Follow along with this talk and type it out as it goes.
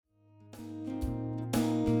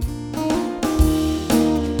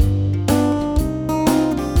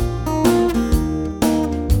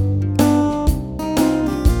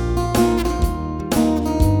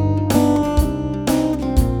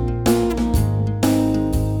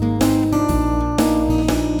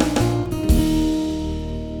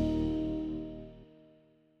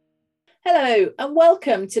Hello and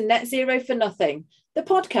welcome to Net Zero for Nothing, the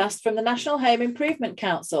podcast from the National Home Improvement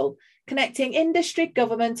Council, connecting industry,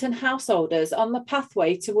 government and householders on the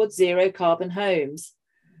pathway towards zero carbon homes.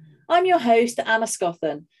 I'm your host, Anna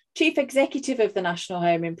Scothan, Chief Executive of the National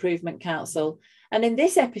Home Improvement Council, and in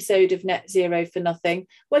this episode of Net Zero for Nothing,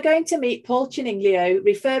 we're going to meet Paul Chiniglio,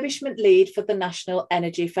 Refurbishment Lead for the National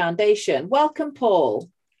Energy Foundation. Welcome, Paul.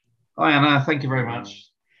 Hi, Anna. Thank you very much.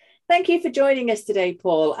 Thank you for joining us today,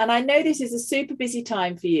 Paul. And I know this is a super busy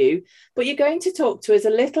time for you, but you're going to talk to us a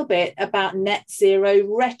little bit about net zero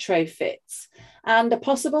retrofits and a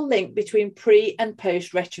possible link between pre and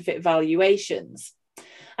post retrofit valuations.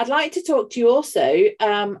 I'd like to talk to you also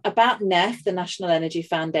about NEF, the National Energy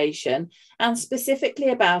Foundation, and specifically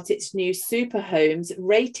about its new SuperHomes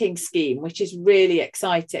rating scheme, which is really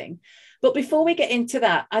exciting. But before we get into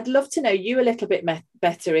that, I'd love to know you a little bit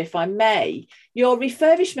better, if I may. You're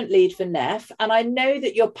refurbishment lead for NEF, and I know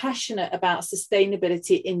that you're passionate about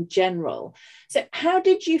sustainability in general. So how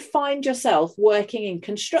did you find yourself working in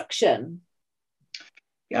construction?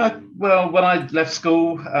 Yeah, well, when I left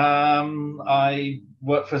school, I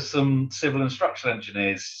worked for some civil and structural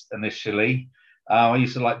engineers initially. I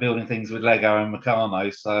used to like building things with Lego and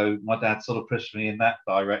Meccano, so my dad sort of pushed me in that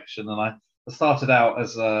direction, and I started out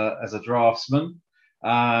as a draftsman.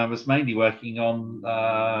 I was mainly working on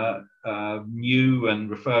new and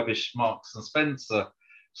refurbished Marks and Spencer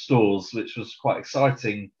stores, which was quite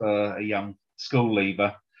exciting for a young school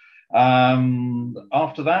leaver.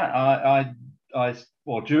 After that,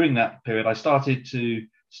 during that period, I started to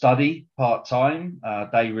study part-time,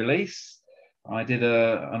 day release. I did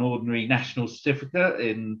an ordinary national certificate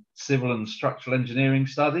in civil and structural engineering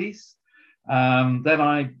studies. Then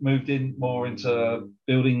I moved in more into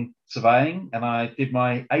building surveying, and I did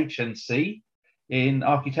my HNC in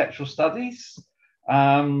architectural studies.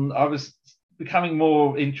 I was becoming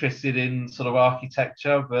more interested in sort of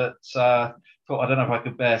architecture, but thought I don't know if I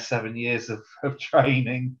could bear 7 years of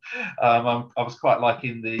training. I was quite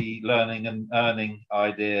liking the learning and earning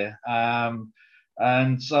idea.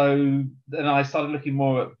 And so then I started looking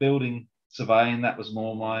more at building surveying. That was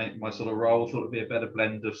more my sort of role. Thought it'd be a better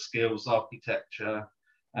blend of skills, architecture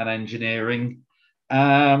and engineering.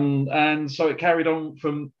 And so it carried on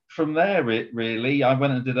from there, really. I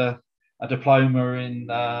went and did a diploma in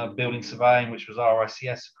building surveying, which was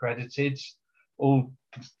RICS accredited, all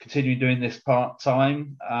continuing doing this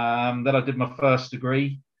part-time. Then I did my first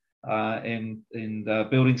degree in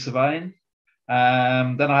building surveying.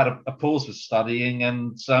 Then I had a pause with studying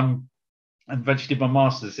and eventually did my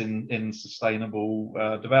master's in sustainable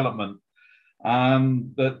development.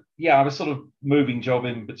 But yeah, I was sort of moving job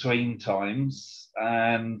in between times,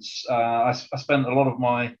 and I spent a lot of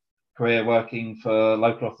my career working for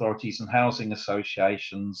local authorities and housing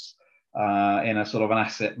associations in a sort of an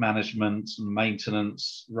asset management and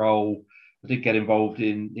maintenance role. I did get involved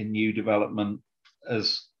in new development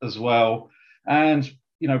as well. And,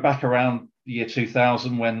 you know, back around the year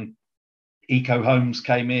 2000, when EcoHomes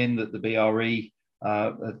came in, that the BRE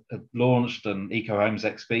had launched, and EcoHomes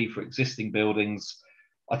XB for existing buildings,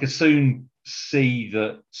 I could soon see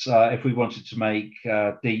that if we wanted to make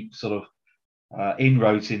deep sort of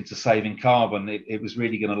inroads into saving carbon, it was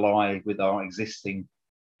really going to lie with our existing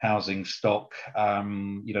housing stock.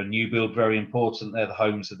 You know, new build, very important. They're the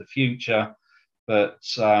homes of the future. But,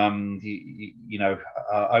 you know,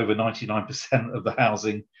 over 99% of the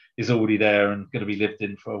housing is already there and going to be lived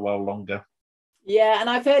in for a while longer. Yeah, and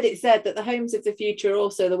I've heard it said that the homes of the future are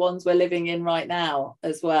also the ones we're living in right now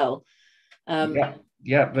as well. Yeah,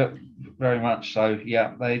 very much so.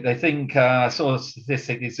 Yeah, they think, I saw a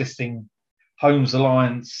statistic, existing Homes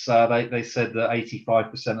Alliance, they said that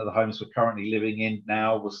 85% of the homes we're currently living in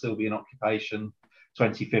now will still be in occupation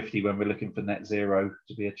 2050 when we're looking for net zero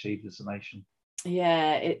to be achieved as a nation.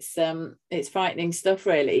 Yeah, it's frightening stuff,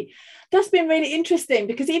 really. That's been really interesting,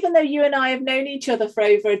 because even though you and I have known each other for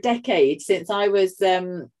over a decade, since I was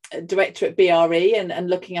director at BRE and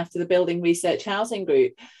looking after the Building Research Housing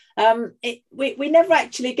Group, we never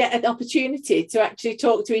actually get an opportunity to actually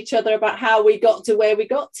talk to each other about how we got to where we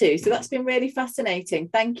got to. So that's been really fascinating.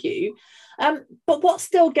 Thank you. But what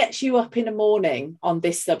still gets you up in the morning on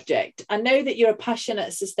this subject? I know that you're a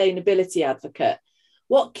passionate sustainability advocate.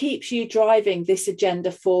 What keeps you driving this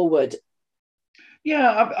agenda forward?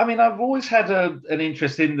 Yeah, I mean, I've always had an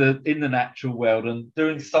interest in the natural world, and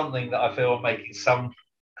doing something that I feel I'm making some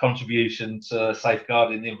contribution to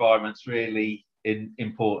safeguarding the environment's really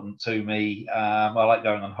important to me. I like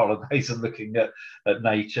going on holidays and looking at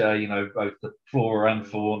nature, you know, both the flora and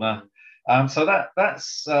fauna. So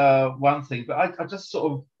that's one thing. But I just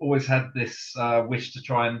sort of always had this wish to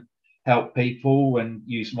try and help people and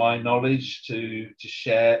use my knowledge to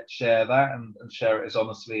share that and share it as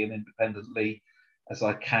honestly and independently as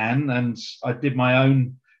I can. And I did my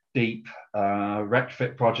own deep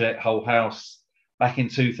retrofit project, whole house, back in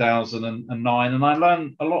 2009, and I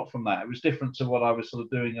learned a lot from that. It was different to what I was sort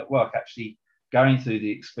of doing at work, actually going through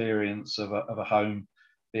the experience of a home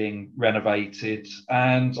being renovated,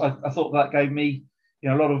 and I thought that gave me,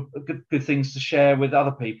 a lot of good things to share with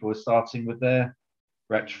other people who are starting with their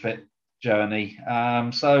retrofit journey.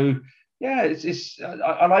 So yeah,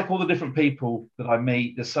 I like all the different people that I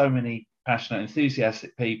meet. There's so many passionate,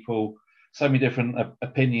 enthusiastic people, so many different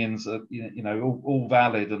opinions, all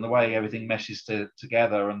valid, and the way everything meshes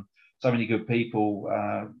together, and so many good people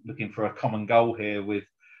looking for a common goal here with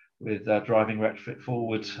driving retrofit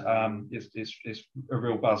forward. Is a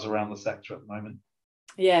real buzz around the sector at the moment.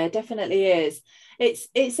 Yeah, it definitely is.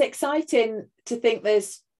 It's exciting to think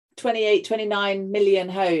there's 28, 29 million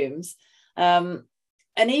homes. And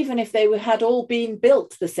even if they had all been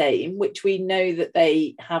built the same, which we know that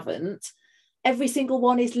they haven't, every single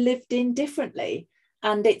one is lived in differently,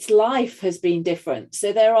 and its life has been different.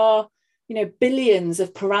 So there are, billions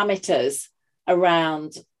of parameters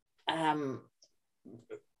around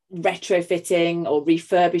retrofitting or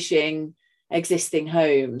refurbishing existing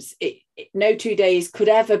homes. No 2 days could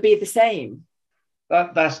ever be the same.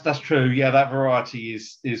 That's true. Yeah, that variety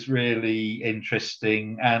is really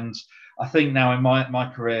interesting. And I think now in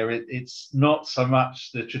my career, it's not so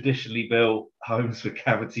much the traditionally built homes with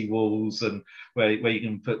cavity walls and where you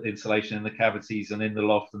can put insulation in the cavities and in the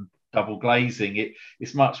loft and double glazing.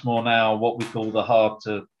 It's much more now what we call the hard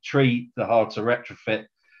to treat, the hard to retrofit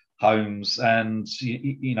homes. And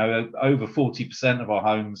over 40% of our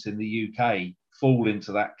homes in the UK fall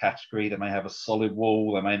into that category. They may have a solid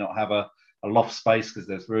wall, they may not have a loft space because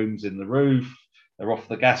there's rooms in the roof, they're off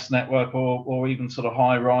the gas network, or even sort of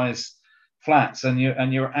high rise flats. And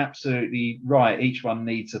you're absolutely right, each one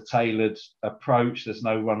needs a tailored approach. There's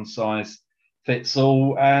no one size fits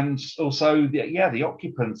all. And also the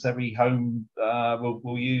occupants, every home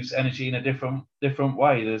will use energy in a different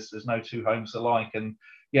way. There's no two homes alike. And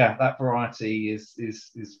yeah, that variety is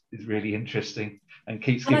really interesting and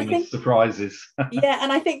keeps giving us surprises. Yeah,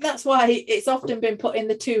 and I think that's why it's often been put in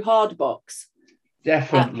the too hard box.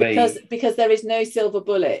 Definitely. Because there is no silver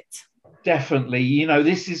bullet. Definitely.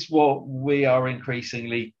 This is what we are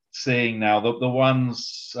increasingly seeing now. The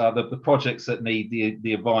ones, the projects that need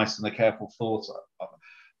the advice and the careful thought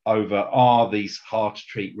over are these hard to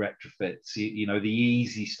treat retrofits. The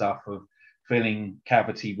easy stuff of filling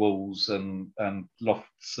cavity walls and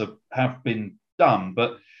lofts have been done.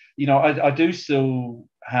 But, I do still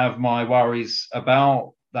have my worries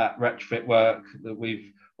about that retrofit work that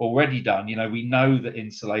we've already done. We know that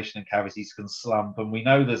insulation in cavities can slump, and we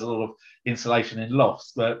know there's a lot of insulation in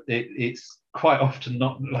lofts, but it's quite often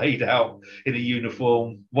not laid out in a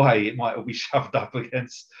uniform way. It might all be shoved up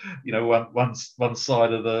against, one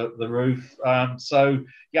side of the roof. So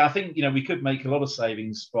yeah, I think we could make a lot of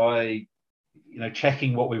savings by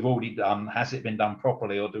checking what we've already done. Has it been done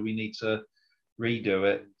properly, or do we need to redo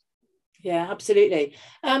it? Yeah, absolutely.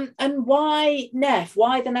 And why NEF?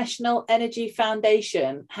 Why the National Energy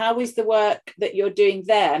Foundation? How is the work that you're doing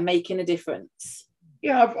there making a difference?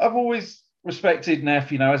 Yeah, I've always respected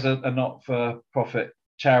NEF, as a not-for-profit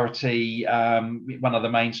charity. One of the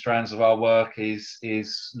main strands of our work is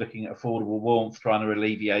looking at affordable warmth, trying to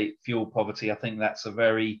alleviate fuel poverty. I think that's a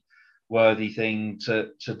very worthy thing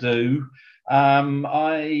to do.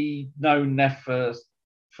 I know NEF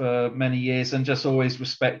for many years and just always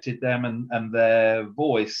respected them and their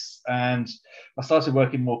voice. And I started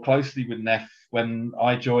working more closely with NEF when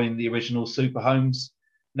I joined the original SuperHomes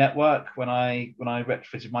network, when I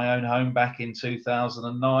retrofitted my own home back in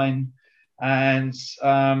 2009. And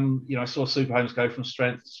I saw SuperHomes go from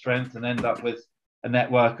strength to strength and end up with a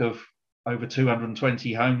network of over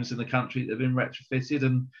 220 homes in the country that have been retrofitted.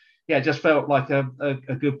 And yeah, it just felt like a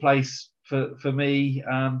good place for me,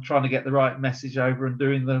 trying to get the right message over and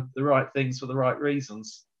doing the right things for the right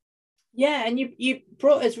reasons. Yeah, and you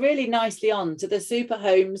brought us really nicely on to the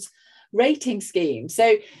SuperHomes rating scheme.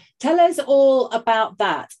 So tell us all about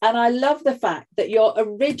that. And I love the fact that your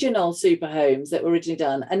original SuperHomes that were originally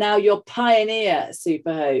done are now your pioneer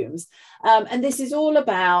SuperHomes. And this is all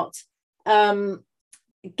about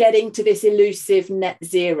getting to this elusive net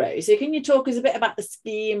zero. So can you talk us a bit about the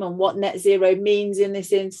scheme and what net zero means in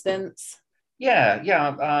this instance? Yeah.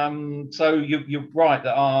 So you're right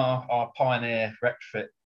that our pioneer retrofit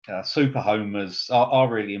SuperHomers are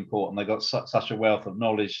really important. They've got such a wealth of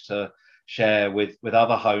knowledge to share with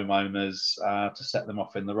other homeowners to set them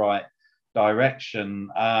off in the right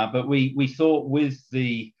direction. But we thought with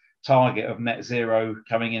the target of net zero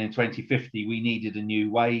coming in 2050, we needed a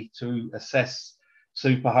new way to assess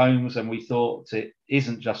super homes, and we thought it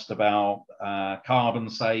isn't just about carbon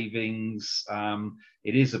savings.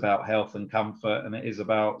 It is about health and comfort, and it is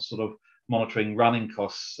about sort of monitoring running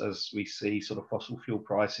costs as we see sort of fossil fuel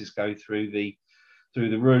prices go through the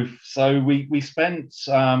roof. So we spent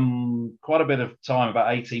quite a bit of time,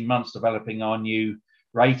 about 18 months, developing our new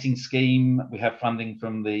rating scheme. We have funding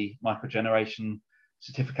from the Microgeneration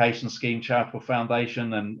Certification Scheme Charitable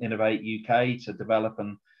Foundation and Innovate UK to develop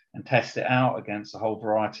and test it out against a whole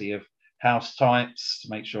variety of house types to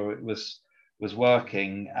make sure it was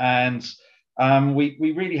working. And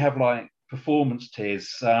we really have like performance tiers.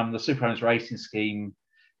 The SuperHomes rating scheme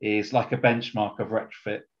is like a benchmark of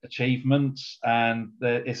retrofit achievement, and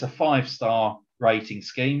it's a 5-star rating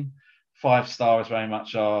scheme. 5-star is very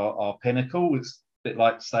much our pinnacle. It's a bit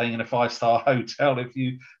like staying in a 5-star hotel, if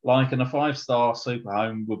you like, and a 5-star super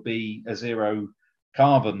home would be a zero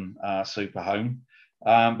carbon super home.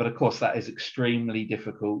 But of course, that is extremely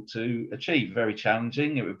difficult to achieve, very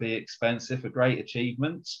challenging. It would be expensive, a great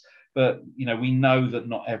achievement. But we know that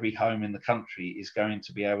not every home in the country is going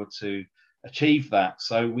to be able to achieve that.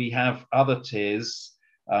 So we have other tiers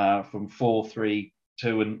from 4, 3,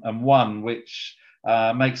 2, and 1, which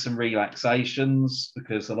make some relaxations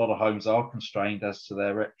because a lot of homes are constrained as to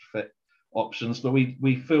their retrofit options. But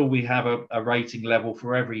we feel we have a rating level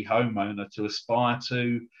for every homeowner to aspire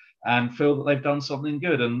to and feel that they've done something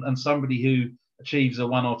good. And somebody who achieves a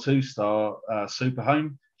 1 or 2-star super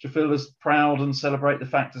home should feel as proud and celebrate the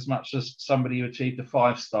fact as much as somebody who achieved a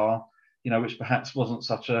 5-star, which perhaps wasn't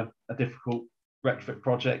such a difficult retrofit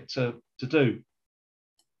project to do.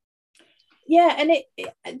 Yeah,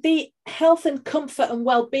 and the health and comfort and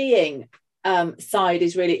well-being side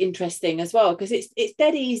is really interesting as well, because it's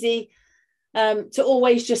dead easy to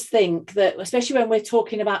always just think that, especially when we're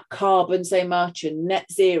talking about carbon so much and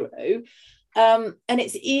net zero, and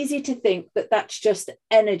it's easy to think that that's just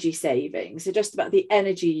energy savings, so just about the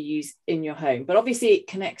energy you use in your home. But obviously it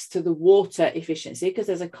connects to the water efficiency, because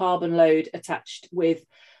there's a carbon load attached with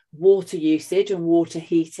water usage and water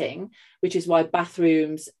heating, which is why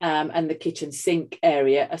bathrooms and the kitchen sink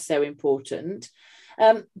area are so important.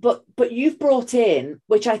 But you've brought in,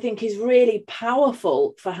 which I think is really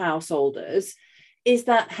powerful for householders, is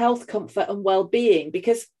that health, comfort and well-being.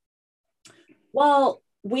 Because while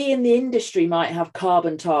we in the industry might have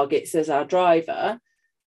carbon targets as our driver,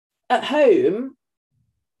 at home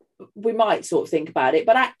we might sort of think about it,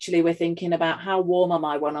 but actually we're thinking about how warm am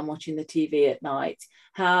I when I'm watching the TV at night,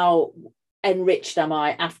 how enriched am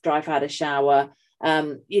I after I've had a shower,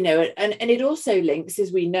 and it also links,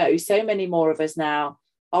 as we know, so many more of us now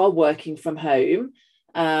are working from home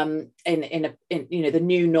in the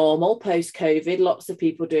new normal post-COVID, lots of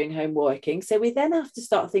people doing home working. So we then have to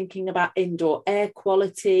start thinking about indoor air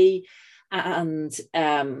quality and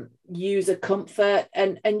user comfort,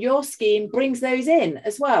 and your scheme brings those in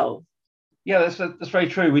as well. Yeah, that's very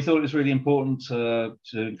true. We thought it was really important to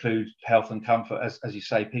include health and comfort. As you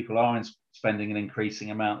say, people are spending an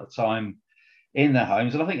increasing amount of time in their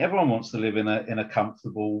homes, and I think everyone wants to live in a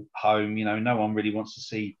comfortable home. No one really wants to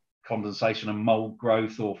see condensation and mold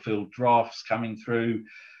growth or feel drafts coming through.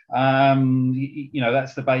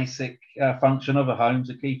 That's the basic function of a home,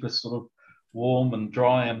 to keep us sort of warm and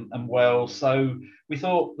dry and well. So we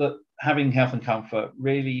thought that having health and comfort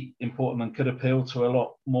really important and could appeal to a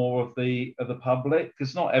lot more of the public,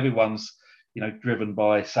 because not everyone's driven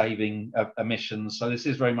by saving emissions. So this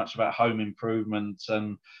is very much about home improvement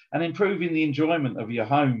and improving the enjoyment of your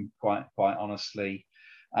home, quite honestly.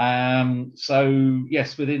 So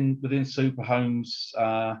yes, within super homes,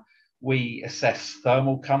 we assess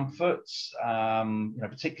thermal comforts,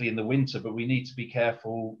 particularly in the winter, but we need to be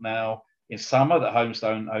careful now in summer that homes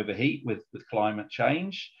don't overheat with climate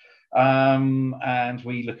change. And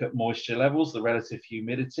we look at moisture levels, the relative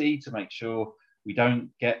humidity, to make sure we don't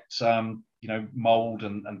get mold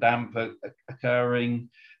and damp occurring.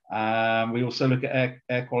 We also look at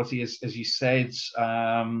air quality, as you said,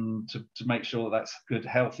 to make sure that's good,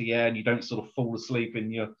 healthy air, and you don't sort of fall asleep in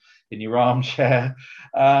your armchair.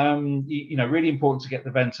 Really important to get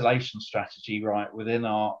the ventilation strategy right within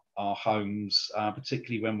our homes,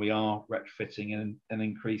 particularly when we are retrofitting and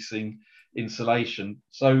increasing insulation.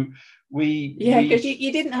 So because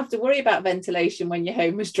you didn't have to worry about ventilation when your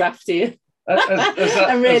home was drafty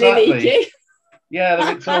and really exactly. leaky. Yeah, the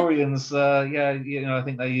Victorians, I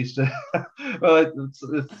think they used to, well,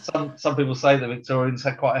 some people say the Victorians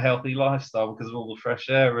had quite a healthy lifestyle because of all the fresh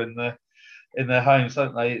air in their homes,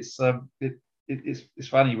 don't they? It's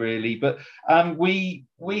funny, really. But we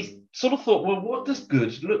sort of thought, well, what does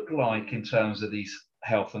good look like in terms of these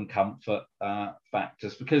health and comfort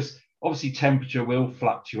factors, because obviously temperature will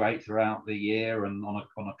fluctuate throughout the year and on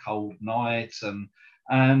a cold night,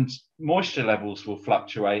 and moisture levels will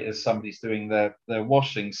fluctuate as somebody's doing their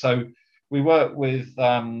washing. So we worked with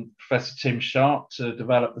Professor Tim Sharp to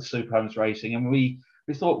develop the SuperHomes rating, and we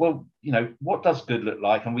thought, well, what does good look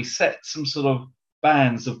like? And we set some sort of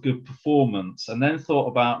bands of good performance, and then thought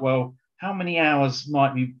about, well, how many hours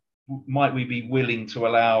might we be willing to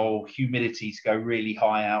allow humidity to go really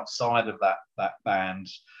high outside of that band?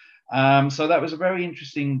 So that was a very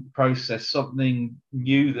interesting process, something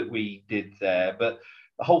new that we did there. But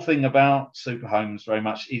the whole thing about SuperHomes very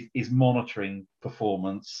much is monitoring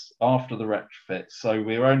performance after the retrofit. So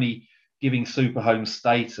we're only giving SuperHomes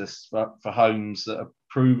status for homes that are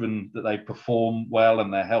proven that they perform well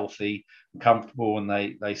and they're healthy and comfortable and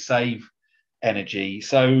they save energy.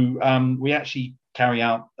 So we actually carry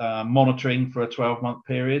out monitoring for a 12-month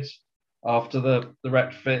period after the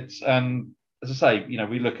retrofit. And as I say,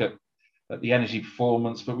 we look at the energy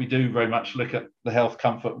performance, but we do very much look at the health,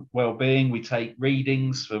 comfort, well-being. We take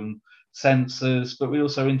readings from sensors, but we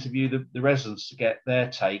also interview the residents to get their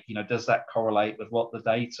take. Does that correlate with what the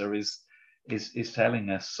data is telling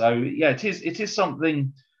us? So yeah, it is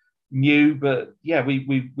something new, but yeah,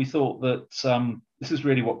 we thought that this is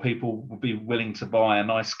really what people would be willing to buy: a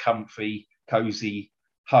nice, comfy, cozy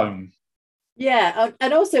home. Yeah,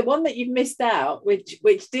 and also one that you've missed out, which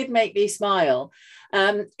did make me smile,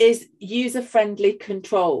 is user-friendly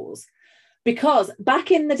controls. Because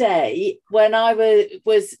back in the day, when I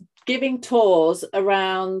was giving tours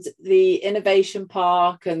around the Innovation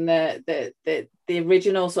Park and the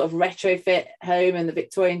original sort of retrofit home and the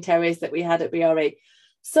Victorian terrace that we had at BRE,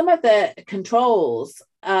 some of the controls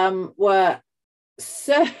were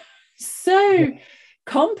so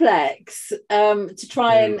complex to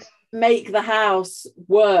try and make the house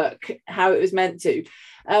work how it was meant to.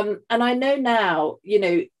 And I know now,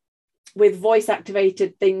 with voice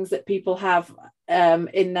activated things that people have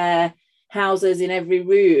in their houses in every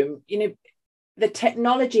room, the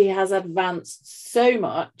technology has advanced so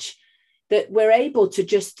much that we're able to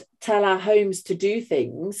just tell our homes to do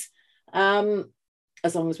things,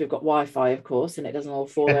 as long as we've got Wi-Fi, of course, and it doesn't all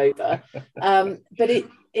fall over. But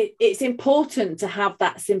it's important to have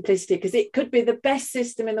that simplicity, because it could be the best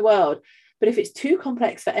system in the world, but if it's too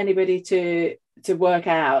complex for anybody to work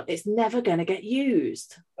out, it's never going to get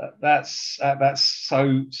used. That's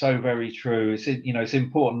so very true. It's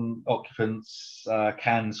important occupants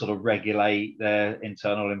can sort of regulate their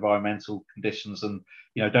internal environmental conditions, and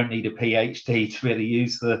don't need a PhD to really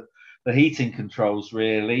use the heating controls,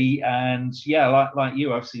 really. And yeah, like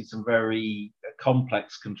you, I've seen some very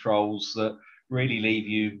complex controls that really leave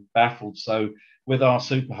you baffled. So with our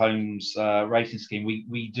SuperHomes rating scheme,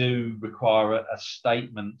 we do require a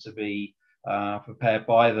statement to be prepared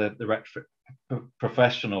by the retrofit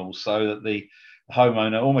professionals, so that the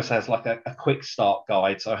homeowner almost has like a quick start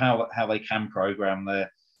guide, so how they can program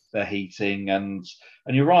their heating. And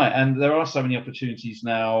you're right, and there are so many opportunities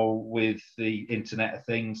now with the Internet of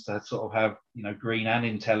Things to sort of have green and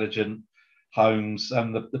intelligent homes,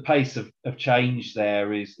 and the pace of change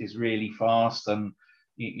there is really fast. And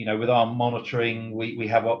with our monitoring, we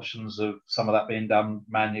have options of some of that being done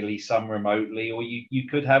manually, some remotely, or you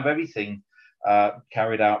could have everything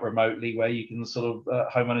carried out remotely, where you can sort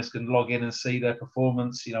of homeowners can log in and see their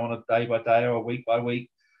performance on a day by day or a week by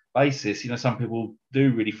week basis. Some people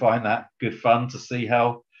do really find that good fun to see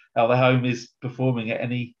how the home is performing at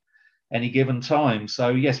any given time. So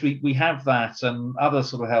yes, we have that. And other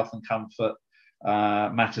sort of health and comfort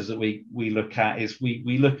matters that we look at is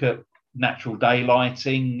we look at natural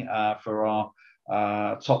daylighting for our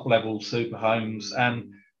top level SuperHomes,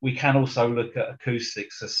 and we can also look at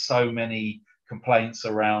acoustics. There's so many complaints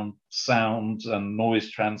around sound and noise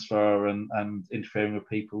transfer and interfering with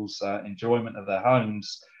people's enjoyment of their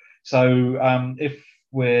homes. So if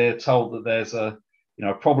we're told that there's a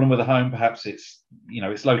problem with a home, perhaps it's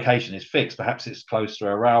its location is fixed, perhaps it's close to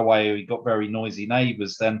a railway, or you've got very noisy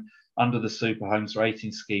neighbours, then under the SuperHomes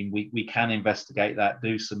rating scheme, we can investigate that,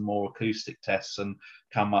 do some more acoustic tests, and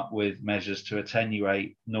come up with measures to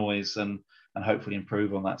attenuate noise and hopefully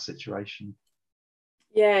improve on that situation.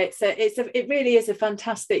 Yeah, it really is a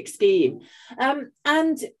fantastic scheme.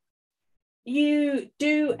 And you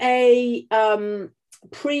do a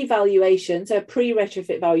pre-valuation, so a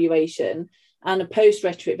pre-retrofit valuation and a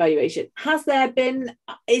post-retrofit valuation.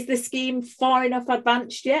 Is the scheme far enough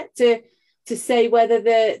advanced yet to say whether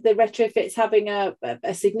the retrofit's having a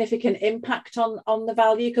significant impact on the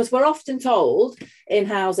value? Because we're often told in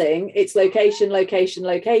housing it's location, location,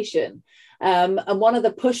 location. And one of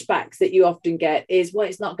the pushbacks that you often get is, well,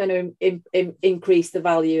 it's not going to increase the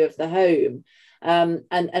value of the home.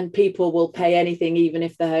 And people will pay anything, even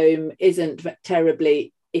if the home isn't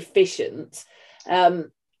terribly efficient.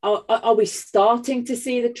 Are we starting to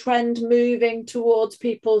see the trend moving towards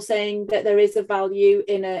people saying that there is a value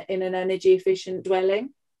in an energy efficient dwelling?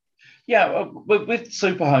 Yeah, with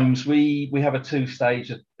SuperHomes, we have a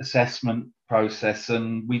 2-stage assessment process,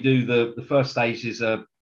 and we do the first stage is a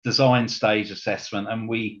design stage assessment, and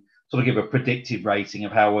we sort of give a predictive rating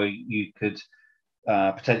of how you could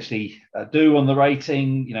potentially do on the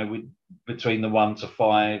rating, between the 1 to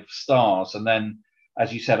 5 stars. And then,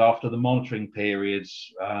 as you said, after the monitoring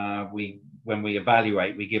periods, when we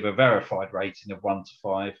evaluate, we give a verified rating of 1 to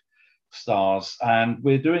 5 stars. And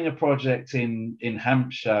we're doing a project in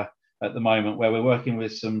Hampshire at the moment where we're working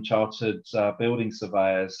with some chartered building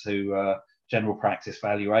surveyors who are general practice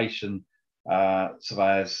valuation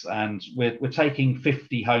surveyors, and we're taking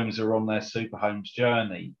 50 homes that are on their SuperHomes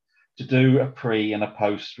journey to do a pre and a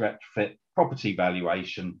post retrofit property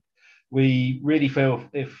valuation. We really feel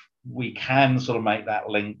if we can sort of make that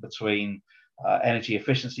link between energy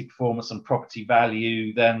efficiency performance and property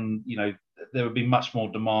value, then there would be much more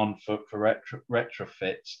demand for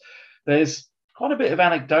retrofits. There's quite a bit of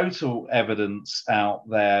anecdotal evidence out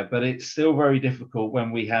there, but it's still very difficult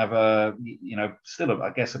when we have still, I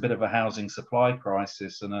guess, a bit of a housing supply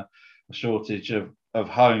crisis and a shortage of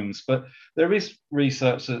homes. But there is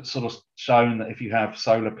research that's sort of shown that if you have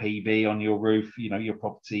solar PV on your roof, your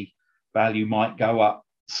property value might go up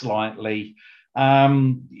slightly.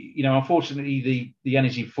 Unfortunately, the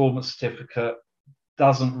energy performance certificate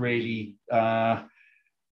doesn't really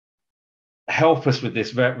help us with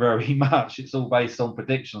this very, very much. It's all based on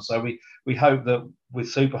prediction. So we hope that with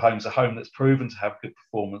SuperHomes, a home that's proven to have good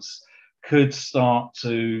performance could start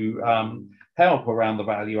to help around the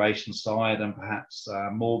valuation side, and perhaps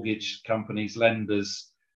mortgage companies, lenders,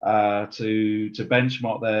 to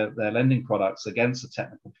benchmark their lending products against a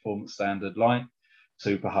technical performance standard like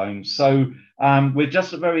SuperHomes. So we're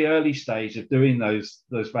just at a very early stage of doing those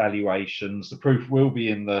valuations. The proof will be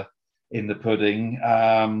in the pudding.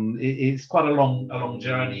 It's quite a long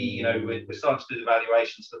journey. We're starting to do the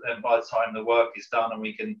valuations, but then by the time the work is done and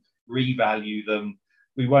we can revalue them,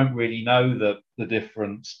 we won't really know the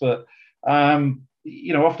difference. But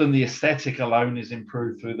often the aesthetic alone is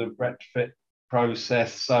improved through the retrofit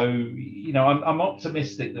process. So I'm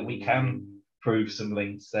optimistic that we can prove some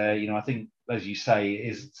links there. I think, as you say, it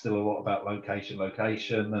is still a lot about location,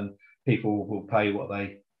 and people will pay what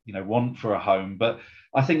they want for a home. But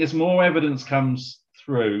I think as more evidence comes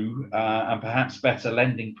through and perhaps better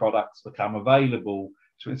lending products become available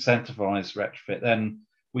to incentivize retrofit, then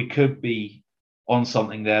we could be on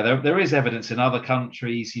something there. There is evidence in other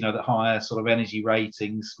countries, that higher sort of energy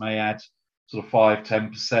ratings may add sort of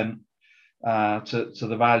 5-10% to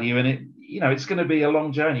the value. And it's going to be a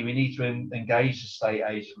long journey. We need to engage estate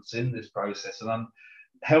agents in this process and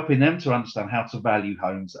helping them to understand how to value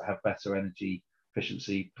homes that have better energy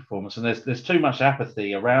efficiency performance. And there's too much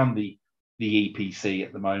apathy around the EPC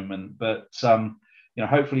at the moment. But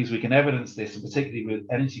hopefully, as we can evidence this, and particularly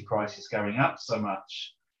with energy prices going up so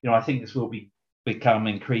much, I think this will become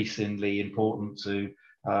increasingly important to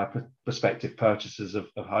prospective purchasers of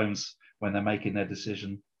homes when they're making their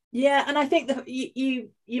decision. Yeah, and I think that you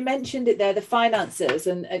mentioned it there, the financiers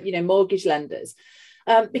and mortgage lenders,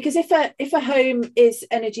 because if a home is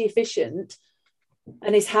energy efficient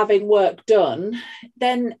and is having work done,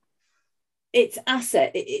 then its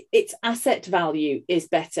asset value is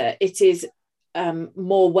better. It is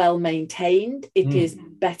more well maintained. It is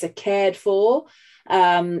better cared for.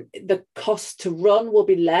 The cost to run will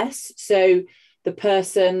be less. So the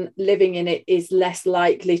person living in it is less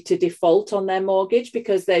likely to default on their mortgage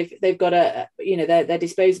because they've got their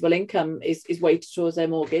disposable income is weighted towards their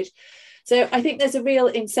mortgage. So I think there's a real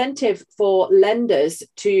incentive for lenders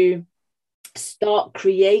to start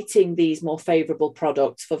creating these more favourable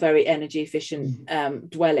products for very energy efficient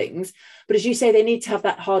dwellings. But as you say, they need to have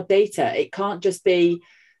that hard data. It can't just be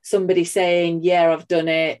somebody saying, yeah, I've done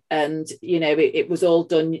it, and it was all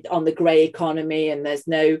done on the grey economy and there's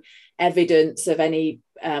no evidence of any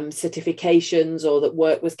certifications or that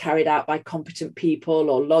work was carried out by competent people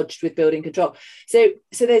or lodged with building control. So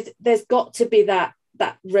there's got to be that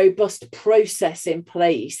robust process in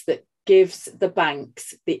place that gives the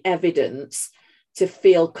banks the evidence to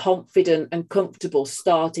feel confident and comfortable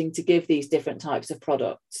starting to give these different types of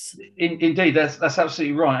products. Indeed, that's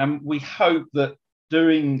absolutely right. And we hope that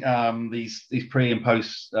doing these pre and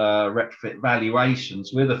post retrofit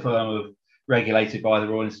valuations with a firm regulated by the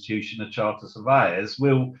Royal Institution of Chartered Surveyors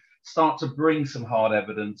will start to bring some hard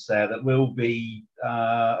evidence there that will be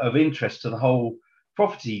of interest to the whole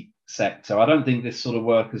property sector. I don't think this sort of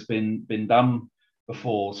work has been done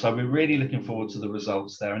before, so we're really looking forward to the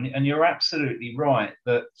results there. And you're absolutely right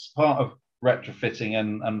that part of retrofitting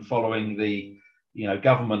and following the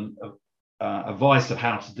government advice of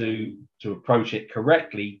how to approach it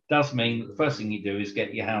correctly does mean that the first thing you do is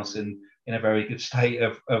get your house in a very good state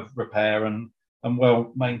of repair and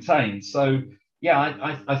well maintained. So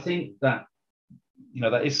yeah, I think that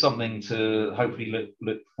that is something to hopefully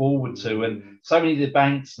look forward to. And so many of the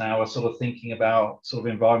banks now are sort of thinking about sort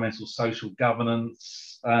of environmental social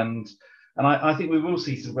governance, and I think we will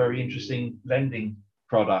see some very interesting lending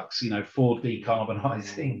products, for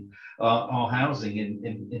decarbonising our housing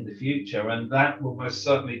in the future, and that will most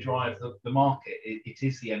certainly drive the market. It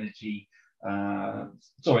is the energy.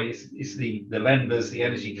 It's the lenders, the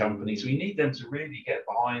energy companies. We need them to really get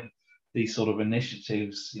behind these sort of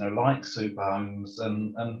initiatives, like SuperHomes,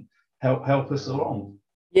 and help us along.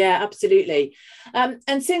 Yeah, absolutely.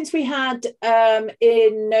 And since we had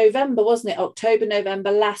in November, wasn't it, October,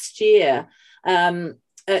 November last year,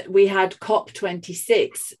 we had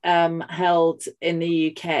COP26 held in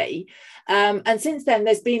the UK. And since then,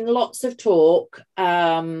 there's been lots of talk.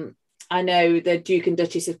 I know the Duke and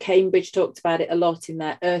Duchess of Cambridge talked about it a lot in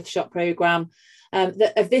their Earthshot programme,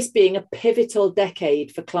 of this being a pivotal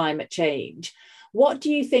decade for climate change. What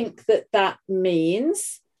do you think that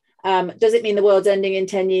means? Does it mean the world's ending in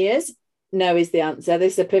 10 years? No is the answer.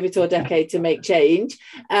 This is a pivotal decade to make change.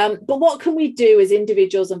 But what can we do as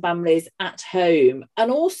individuals and families at home?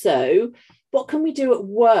 And also, what can we do at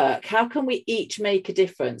work? How can we each make a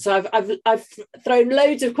difference? So I've thrown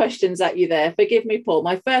loads of questions at you there. Forgive me, Paul.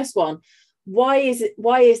 My first one, why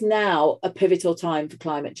is now a pivotal time for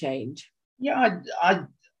climate change? Yeah,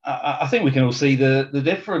 I think we can all see the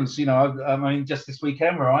difference. I mean, just this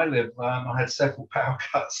weekend where I live, I had several power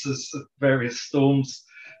cuts as various storms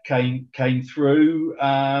came through.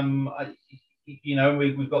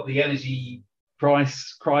 We've got the energy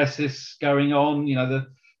price crisis going on. The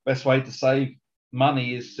best way to save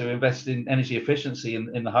money is to invest in energy efficiency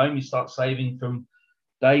in the home. You start saving from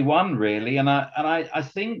day one, really. And I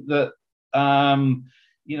think that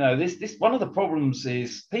this one of the problems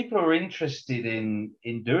is people are interested in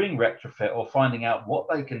doing retrofit or finding out what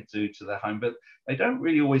they can do to their home, but they don't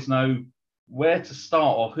really always know where to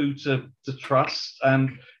start or who to trust.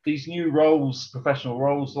 And these new roles, professional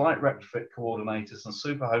roles like retrofit coordinators and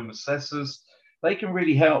super home assessors, they can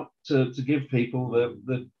really help to give people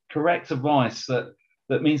the correct advice that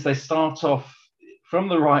means they start off from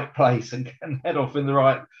the right place and can head off in the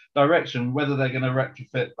right direction, whether they're going to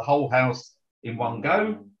retrofit the whole house in one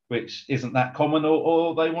go, which isn't that common,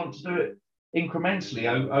 or they want to do it incrementally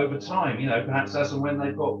over time, perhaps as and when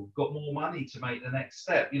they've got more money to make the next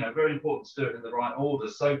step. Very important to do it in the right order.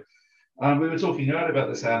 So we were talking earlier about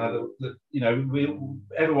this, Anna, that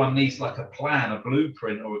everyone needs like a plan, a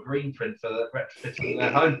blueprint or a green print for retrofitting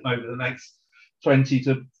their home over the next 20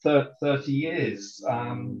 to 30 years,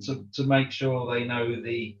 to make sure they know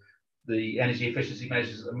the energy efficiency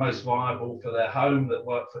measures that are most viable for their home, that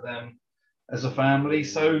work for them as a family.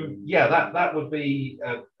 So yeah, that would be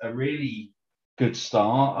a really good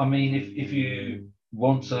start. I mean, if you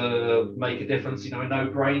want to make a difference, a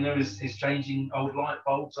no-brainer is changing old light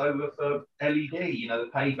bulbs over for LED. The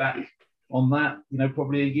payback on that,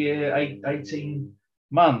 probably a year, 18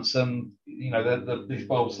 months, and these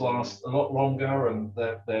bulbs last a lot longer, and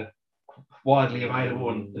they're widely available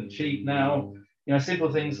and cheap now.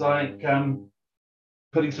 Simple things like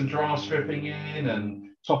putting some draft stripping in and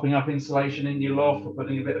topping up insulation in your loft, or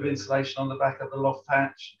putting a bit of insulation on the back of the loft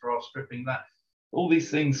hatch, draft stripping that. All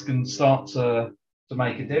these things can start to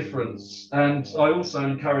make a difference. And I also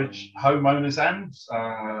encourage homeowners and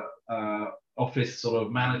office sort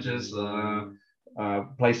of managers,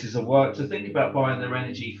 places of work, to think about buying their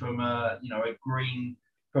energy from a green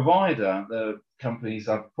provider. The companies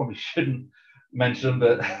I probably shouldn't mention,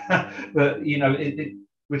 but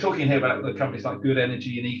we're talking here about the companies like Good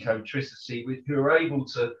Energy and Ecotricity, who are able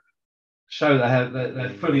to show that they're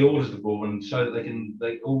fully auditable and show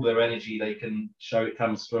that all their energy, they can show it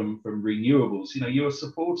comes from renewables. You're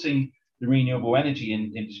supporting the renewable energy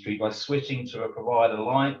industry by switching to a provider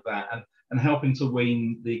like that, and helping to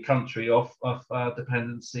wean the country off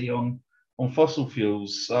dependency on fossil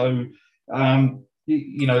fuels. So a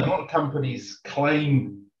lot of companies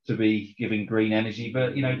claim to be giving green energy,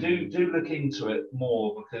 but do look into it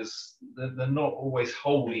more, because they're not always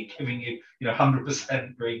wholly giving you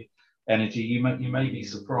 100% green energy. You may be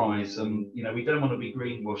surprised, and we don't want to be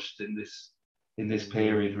greenwashed in this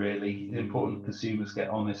period. Really, it's important consumers get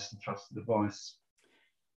honest and trusted advice.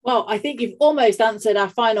 Well, I think you've almost answered our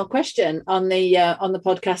final question on the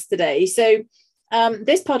podcast today. So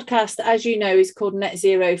this podcast, as you know, is called Net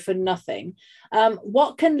Zero for Nothing.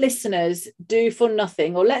 What can listeners do for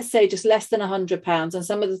nothing, or let's say just less than £100, and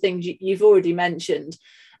some of the things you've already mentioned,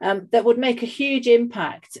 that would make a huge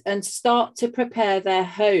impact and start to prepare their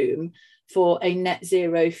home for a net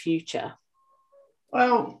zero future?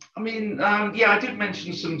 Well, I mean, yeah, I did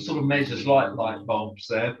mention some sort of measures like light bulbs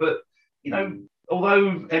there, but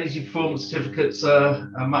although energy performance certificates are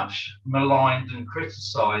much maligned and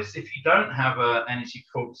criticised, if you don't have an energy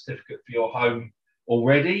performance certificate for your home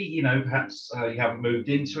already, perhaps you haven't moved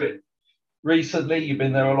into it recently, you've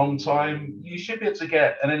been there a long time, you should be able to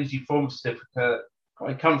get an energy performance certificate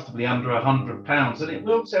quite comfortably under £100, and it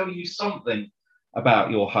will tell you something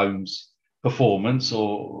about your home's performance,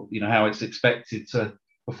 or how it's expected to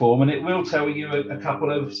perform, and it will tell you a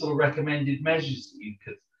couple of sort of recommended measures that you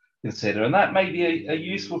could consider, and that may be a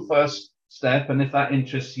useful first step. And if that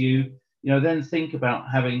interests you, then think about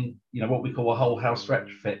having what we call a whole house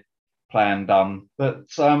retrofit plan done. But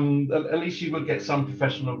at least you would get some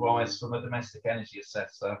professional advice from a domestic energy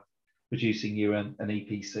assessor producing you an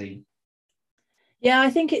EPC. Yeah,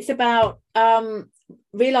 I think it's about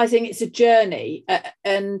realizing it's a journey,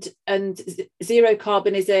 and zero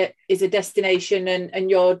carbon is a destination,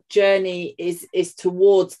 and your journey is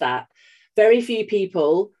towards that. Very few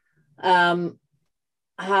people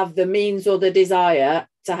have the means or the desire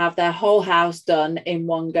to have their whole house done in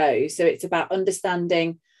one go. So it's about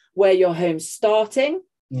understanding where your home's starting,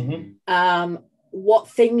 what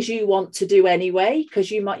things you want to do anyway,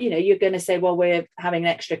 because you might, you're going to say, well, we're having an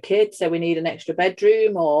extra kid, so we need an extra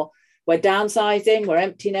bedroom, or we're downsizing, we're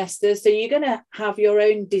empty nesters. So you're going to have your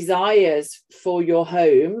own desires for your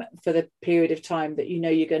home for the period of time that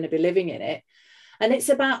you're going to be living in it. And it's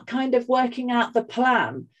about kind of working out the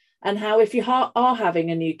plan, and how if you are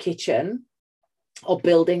having a new kitchen, or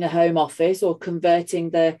building a home office, or converting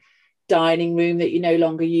the dining room that you no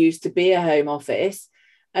longer use to be a home office,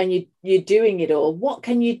 and you're doing it all, what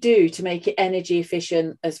can you do to make it energy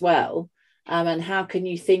efficient as well? And how can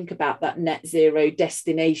you think about that net zero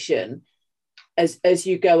destination as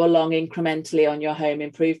you go along incrementally on your home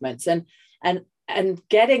improvements? And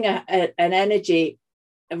getting an energy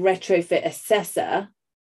retrofit assessor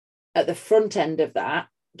at the front end of that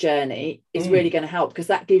journey is really going to help, because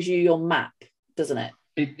that gives you your map, doesn't it?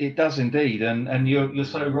 It does indeed, and you're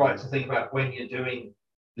so right to think about when you're doing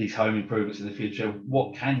these home improvements in the future,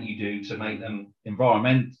 what can you do to make them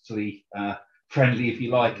environmentally friendly, if you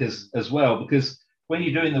like, as well? Because when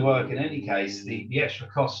you're doing the work, in any case, the extra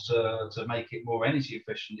cost to make it more energy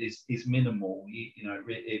efficient is minimal.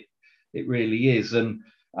 It really is. And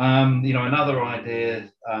another idea,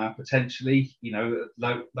 potentially,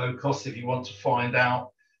 low cost, if you want to find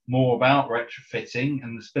out more about retrofitting,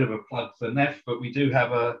 and it's a bit of a plug for NEF, but we do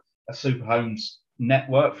have a SuperHomes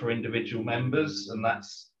network for individual members, and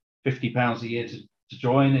that's £50 a year to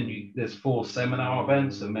join, and there's 4 seminar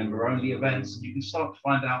events and member only events, and you can start to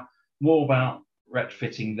find out more about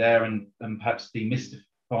retrofitting there, and perhaps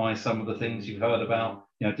demystify some of the things you've heard about.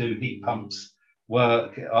 Do heat pumps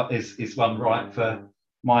work? Is one right for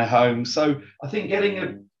my home? So I think getting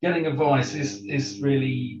advice is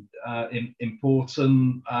really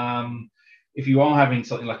important. If you are having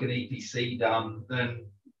something like an EPC done, then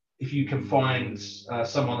if you can find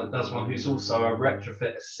someone that does one who's also a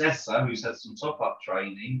retrofit assessor, who's had some top-up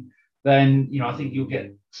training, then I think you'll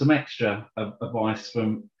get some extra advice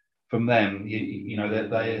from them.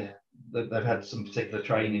 They've had some particular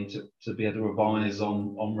training to be able to advise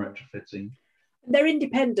on retrofitting. They're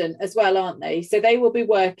independent as well, aren't they? So they will be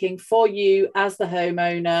working for you as the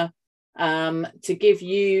homeowner, to give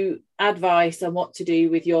you advice on what to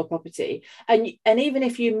do with your property. And even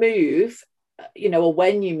if you move, or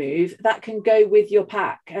when you move, that can go with your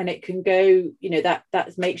pack, and it can go,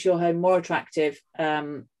 that makes your home more attractive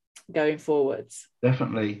going forwards.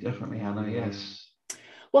 Definitely, Hannah, yes.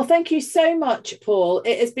 Well, thank you so much, Paul.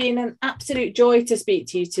 It has been an absolute joy to speak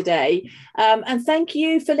to you today. And thank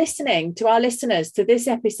you for listening to our listeners to this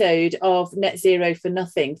episode of Net Zero for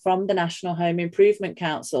Nothing from the National Home Improvement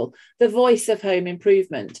Council, the voice of home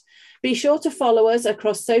improvement. Be sure to follow us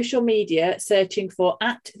across social media, searching for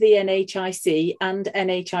 @the NHIC and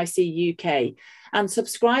NHIC UK, and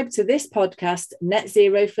subscribe to this podcast, Net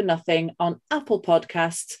Zero for Nothing, on Apple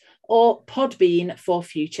Podcasts or Podbean for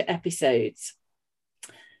future episodes.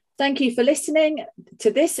 Thank you for listening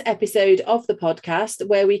to this episode of the podcast,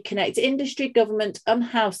 where we connect industry, government and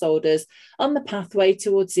householders on the pathway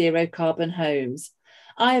towards zero carbon homes.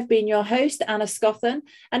 I have been your host, Anna Scothan,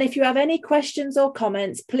 and if you have any questions or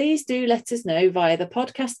comments, please do let us know via the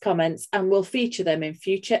podcast comments and we'll feature them in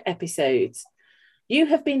future episodes. You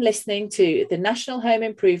have been listening to the National Home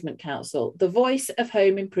Improvement Council, the voice of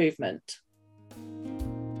home improvement.